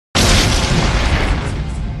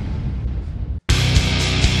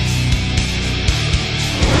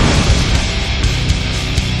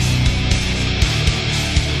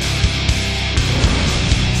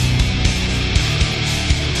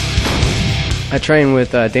I train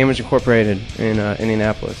with Damage Incorporated in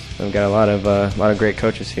Indianapolis. I've got a lot of great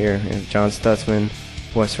coaches here. John Stutzman,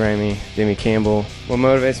 Wes Ramey, Jimmy Campbell. What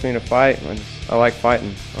motivates me to fight? I like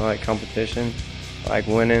fighting. I like competition. I like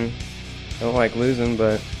winning. I don't like losing,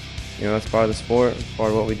 but you know, it's part of the sport. It's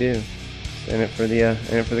part of what we do. In it for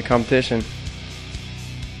the competition.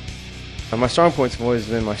 My strong points have always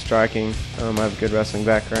been my striking. I have a good wrestling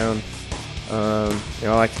background. You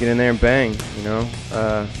know, I like to get in there and bang. You know,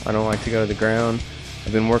 I don't like to go to the ground.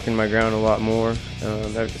 I've been working my ground a lot more,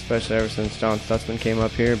 especially ever since John Stutzman came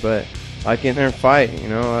up here. But I like getting there and fight. You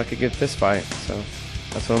know, I like a good fist fight. So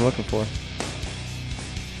that's what I'm looking for.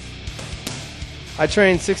 I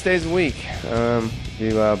train 6 days a week.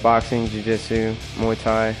 Do boxing, jiu-jitsu, Muay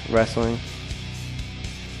Thai, wrestling.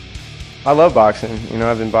 I love boxing. You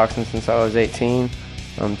know, I've been boxing since I was 18.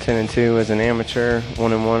 I'm 10-2 as an amateur,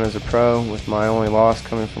 1-1 as a pro, with my only loss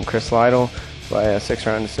coming from Chris Lytle by a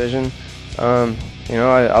 6-round decision. You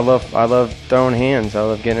know, I love throwing hands. I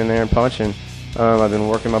love getting in there and punching. I've been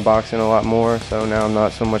working my boxing a lot more, so now I'm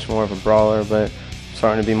not so much more of a brawler, but I'm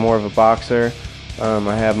starting to be more of a boxer.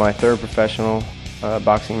 I have my third professional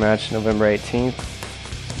boxing match November 18th.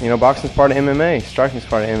 You know, boxing's part of MMA. Striking's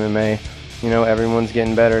part of MMA. You know, everyone's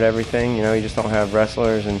getting better at everything. You know, you just don't have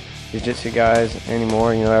wrestlers and jiu-jitsu guys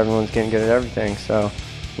anymore. You know, everyone's getting good at everything. So,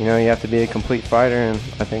 you know, you have to be a complete fighter, and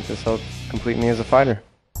I think this helps complete me as a fighter.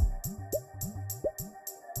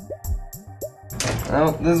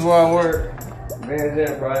 Well, this is where I work.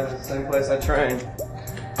 Indianapolis, the same place I train.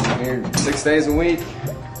 I'm here 6 days a week,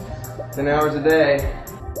 10 hours a day.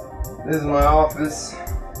 This is my office.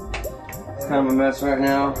 It's kind of a mess right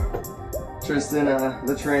now. Tristan,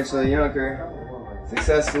 the tarantula Junker,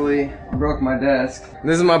 successfully broke my desk.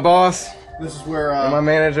 This is my boss. This is where my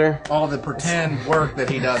manager. All the pretend work that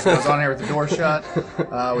he does goes on here with the door shut.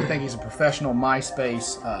 We think he's a professional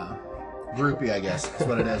MySpace groupie, I guess is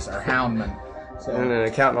what it is, or houndman. So, and an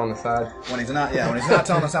accountant on the side. When he's not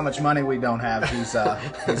telling us how much money we don't have, he's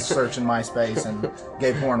searching MySpace and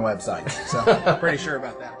gay porn websites. So pretty sure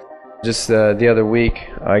about that. Just the other week,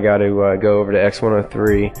 I got to go over to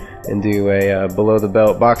X103 and do a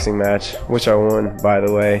below-the-belt boxing match, which I won, by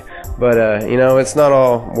the way. But, you know, it's not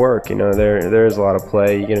all work. You know, there's a lot of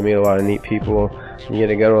play. You get to meet a lot of neat people. You get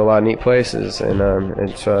to go to a lot of neat places, and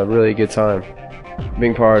it's a really good time.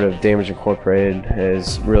 Being part of Damage Incorporated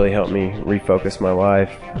has really helped me refocus my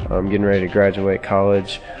life. I'm getting ready to graduate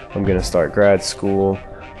college. I'm going to start grad school.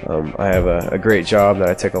 I have a great job that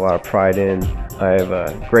I take a lot of pride in. I have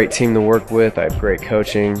a great team to work with. I have great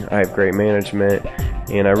coaching. I have great management.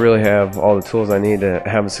 And I really have all the tools I need to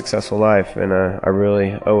have a successful life. And I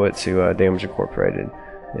really owe it to Damage Incorporated.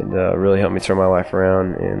 It really helped me turn my life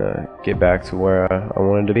around and get back to where I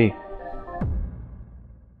wanted to be.